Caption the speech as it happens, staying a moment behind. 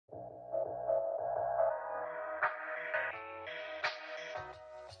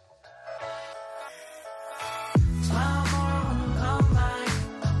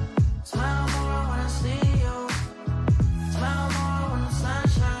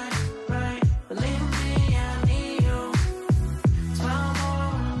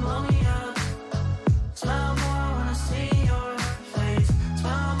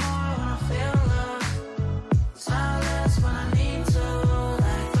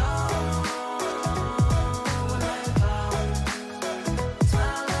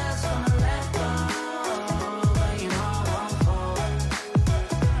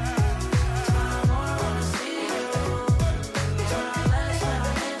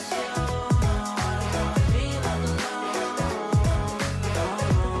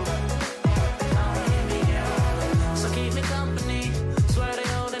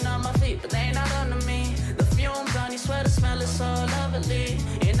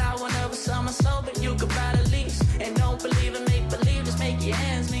my soul, but you could buy the lease. And don't believe in make believe, just make your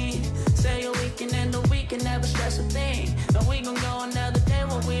ends meet. Say a weekend and a weekend, never stress a thing. And we gon' go another day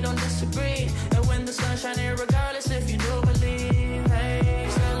when we don't disagree. And when the sun shining, regardless if you do believe. Hey,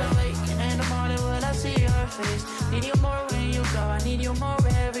 still awake in the morning when I see your face. Need you more when you go, I need you more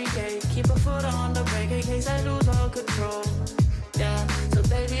every day. Keep a foot on the brake in case I lose all control. Yeah, so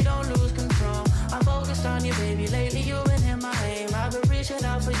baby don't lose control. I'm focused on you, baby. Lately you've been in my aim. I've been reaching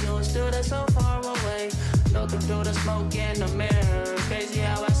out for you and still that's so far away. Looking through the smoke in the mirror. Crazy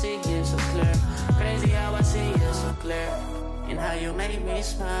how I see you so clear. Crazy how I see you so clear. And how you make me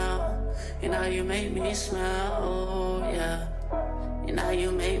smile. And how you make me smile, oh yeah. And how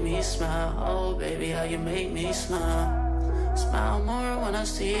you make me smile, oh baby, how you make me smile. Smile more when I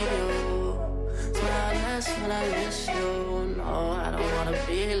see you. Smile less when I miss you. No, I don't wanna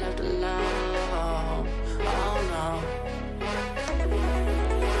be left alone. Oh no.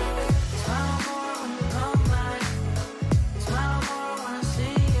 Smile more when you come back. Smile more when I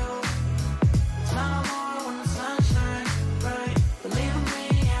see you. Smile more when the sun shines bright. Believe in me,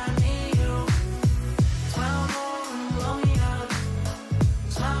 I need you. Smile more when you blow me up.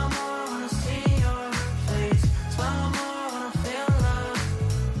 Smile more when I see your face. Smile more when I feel love.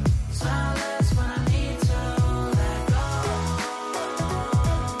 Smile less when I need to let go.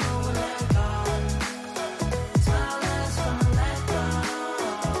 Let go. Smile less when I let go.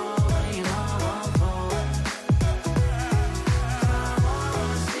 You know I won't fall. Smile more when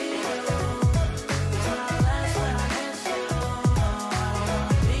I see you. Smile less when I miss you. No, I don't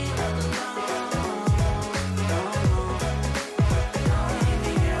wanna be left alone. Don't leave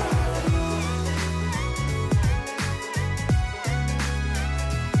me here alone.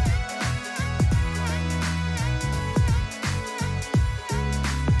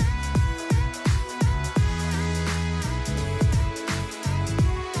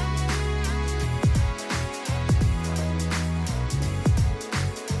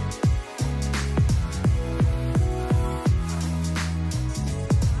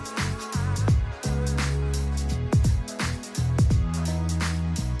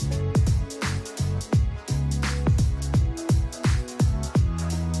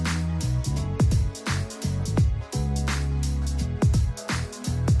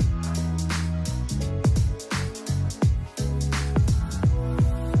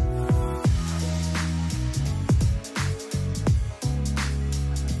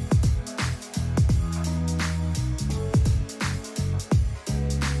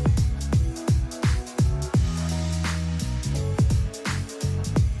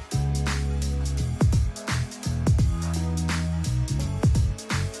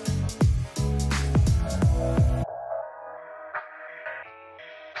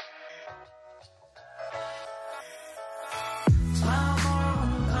 Smile more when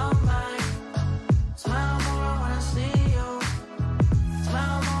you come back. Smile more when I see you.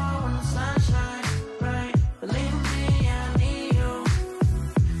 Smile more when the sun shines bright. Believe in me, I need you.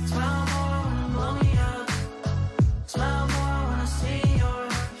 Smile more when you blow me up. Smile more when I see your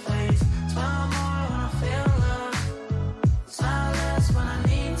face. Smile more when I feel love. Smile less when I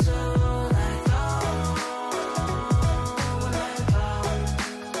need to let go. Let go.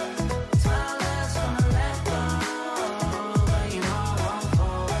 Smile less when I let go. But you know I won't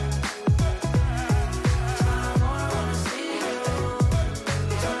fall. Smile more when I see you.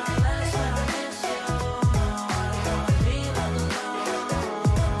 Smile less when I miss you. No, I don't wanna be left alone.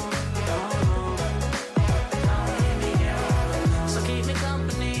 Don't leave me here alone. So keep me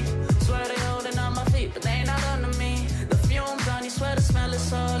company. Swear they holding on my feet, but they not under me. The fumes on your sweater smell is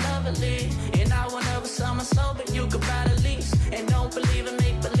so lovely. And I will never sell my soul, but you could buy the lease. And don't believe in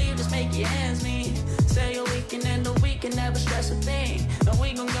make believe, just make your ends meet. Say a weekend and a weekend, never stress a thing. And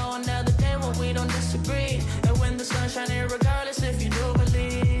we gon' go another day when we don't disagree. And when the sun shining, regardless if you do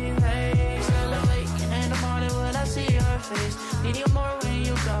believe. Hey, still awake in the morning when I see your face. Need you more when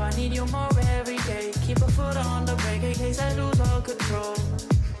you go, I need you more every day. Keep a foot on the brake in case I lose all control.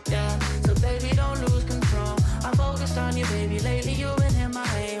 Yeah, so baby don't lose control. I'm focused on you, baby. Lately you've been in my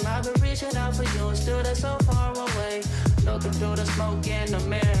aim. I've been reaching out for you and still that's so far away. Looking through the smoke in the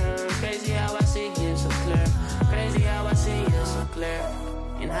mirror. Crazy how I see you so clear. Crazy how I see you so clear.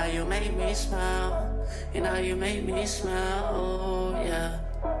 And how you make me smile. And how you make me smile, oh yeah.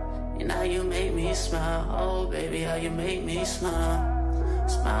 And how you make me smile, oh baby, how you make me smile.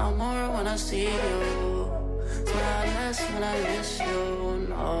 Smile more when I see you. Smile less when I miss you.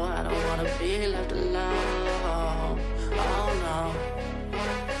 No, I don't wanna be left alone.